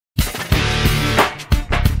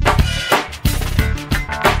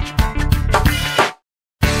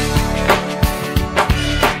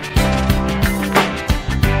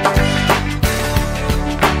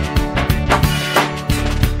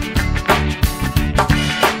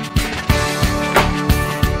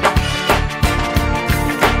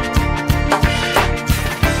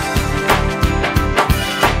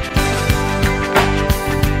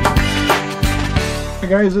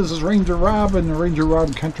guys, this is Rangerrob and the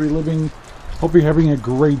Rangerrob Country Living. Hope you're having a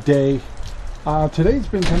great day. Today's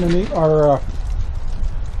been kind of neat. Our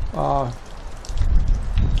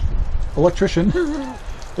electrician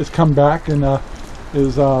has come back and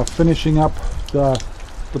is finishing up the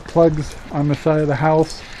plugs on the side of the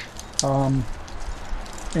house,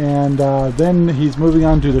 and then he's moving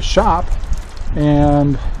on to the shop,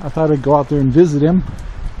 and I thought I'd go out there and visit him.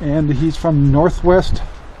 And he's from Northwest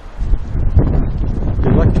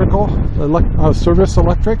Service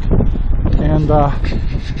Electric, and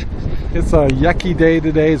it's a yucky day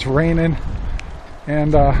today. It's raining,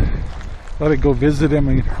 and let it go visit him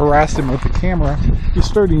and harass him with the camera. He's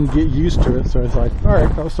starting to get used to it, so I was like, all right,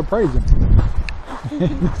 I'll surprise him.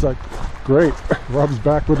 And he's like, great, Rob's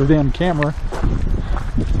back with a damn camera.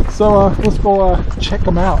 So let's go check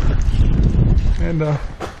him out. And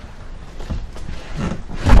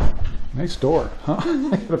nice door, huh?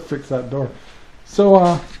 I gotta fix that door.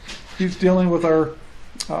 So he's dealing with our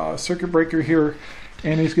circuit breaker here,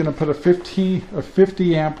 and he's gonna put a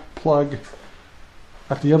 50 amp plug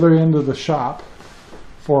at the other end of the shop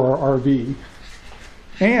for our RV.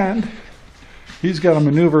 And he's got to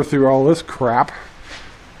maneuver through all this crap.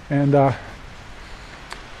 And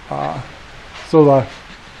so the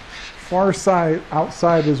far side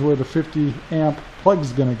outside is where the 50 amp plug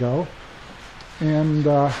is gonna go. And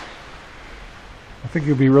I think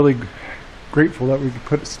you'll be really grateful that we could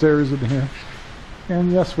put stairs in here.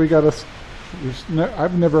 And yes, we got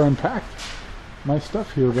I've never unpacked my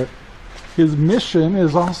stuff here, but his mission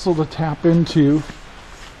is also to tap into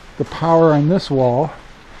the power on this wall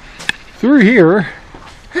through here.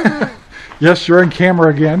 Yes, you're on camera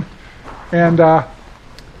again. And out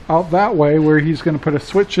that way, where he's going to put a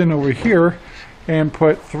switch in over here and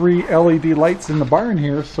put 3 LED lights in the barn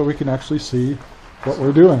here, so we can actually see what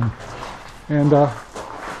we're doing. And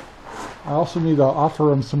I also need to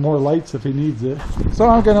offer him some more lights if he needs it. So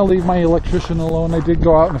I'm going to leave my electrician alone. I did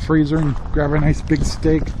go out in the freezer and grab a nice big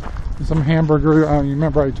steak and some hamburger. You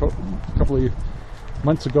remember I told a couple of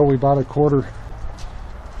months ago we bought a quarter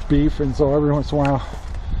beef, and so every once in a while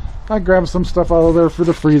I grab some stuff out of there for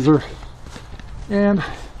the freezer and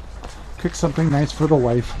cook something nice for the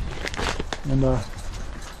wife. And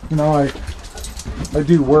you know, I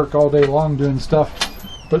do work all day long doing stuff,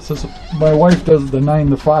 but since my wife does the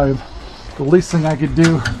 9 to 5, the least thing I could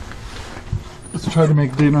do is try to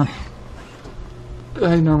make dinner.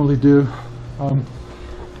 I normally do.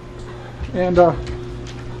 And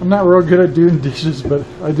I'm not real good at doing dishes, but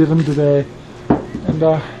I did them today. And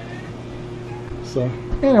so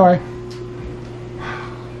anyway,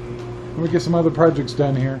 let me get some other projects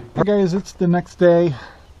done here. Hey guys, it's the next day.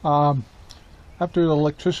 After the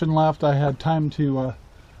electrician left, I had time to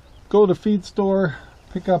go to the feed store,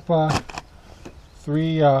 pick up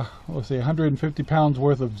 150 pounds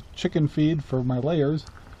worth of chicken feed for my layers,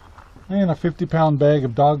 and a 50-pound bag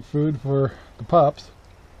of dog food for the pups,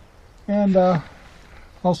 and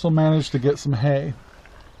also managed to get some hay.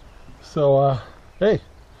 So hey,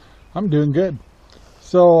 I'm doing good.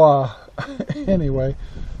 So anyway,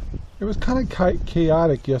 it was kind of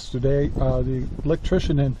chaotic yesterday. The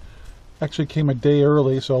electrician actually came a day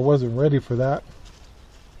early, so I wasn't ready for that.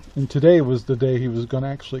 And today was the day he was going to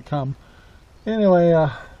actually come. Anyway,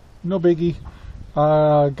 no biggie.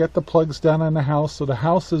 Got the plugs done on the house, so the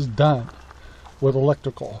house is done with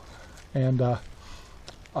electrical. And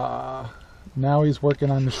now he's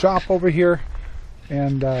working on the shop over here,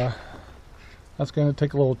 and that's going to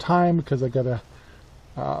take a little time because I got to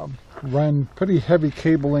run pretty heavy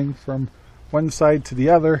cabling from one side to the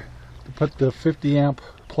other to put the 50 amp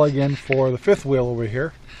plug in for the fifth wheel over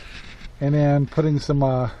here, and then putting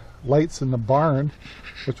some lights in the barn,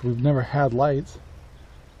 which we've never had lights,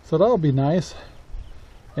 so that'll be nice.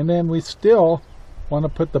 And then we still want to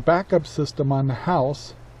put the backup system on the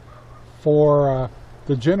house for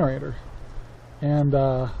the generator, and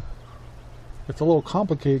it's a little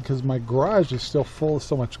complicated because my garage is still full of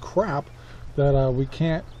so much crap that we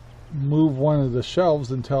can't move one of the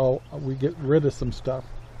shelves until we get rid of some stuff.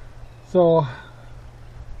 So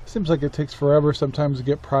seems like it takes forever sometimes to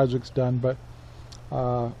get projects done, but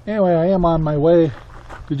anyway, I am on my way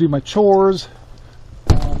to do my chores,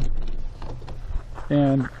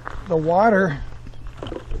 and the water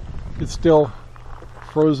is still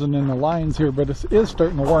frozen in the lines here, but it is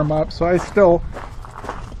starting to warm up, so I still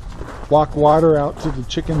walk water out to the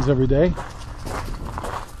chickens every day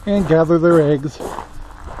and gather their eggs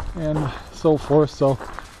and so forth. So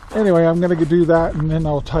anyway, I'm gonna do that, and then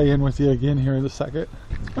I'll tie in with you again here in a second.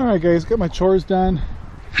 Alright guys, got my chores done,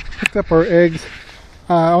 picked up our eggs.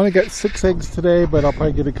 I only got 6 eggs today, but I'll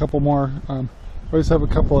probably get a couple more Always have a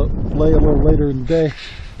couple that lay a little later in the day.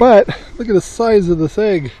 But look at the size of this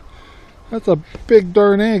egg. That's a big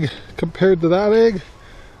darn egg compared to that egg.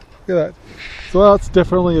 Look at that. So that's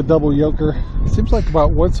definitely a double yolker. Seems like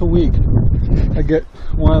about once a week I get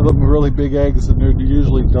one of them really big eggs, and they're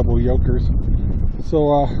usually double yolkers.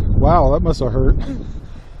 So wow, that must have hurt.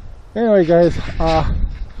 Anyway guys, I'm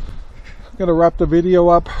gonna wrap the video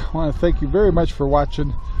up. I want to thank you very much for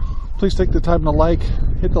watching. Please take the time to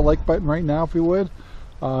hit the like button right now if you would.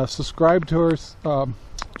 Subscribe to our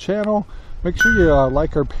channel. Make sure you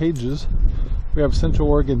like our pages. We have Central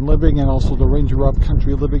Oregon Living and also the Rangerrob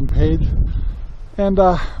Country Living page. And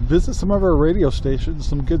visit some of our radio stations,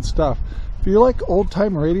 some good stuff. If you like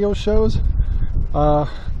old-time radio shows,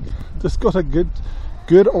 just go to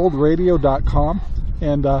goodoldradio.com,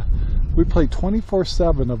 and we play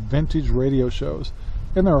 24/7 of vintage radio shows,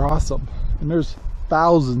 and they're awesome. And there's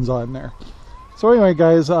thousands on there. So anyway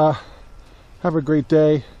guys, have a great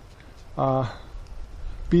day.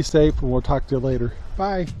 Be safe, and we'll talk to you later.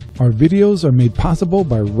 Bye. Our videos are made possible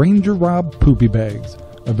by Rangerrob Poopy Bags,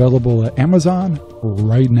 available at Amazon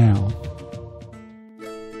right now.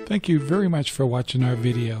 Thank you very much for watching our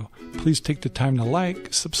video. Please take the time to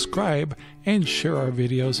like, subscribe, and share our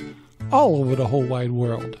videos all over the whole wide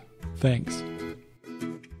world. Thanks.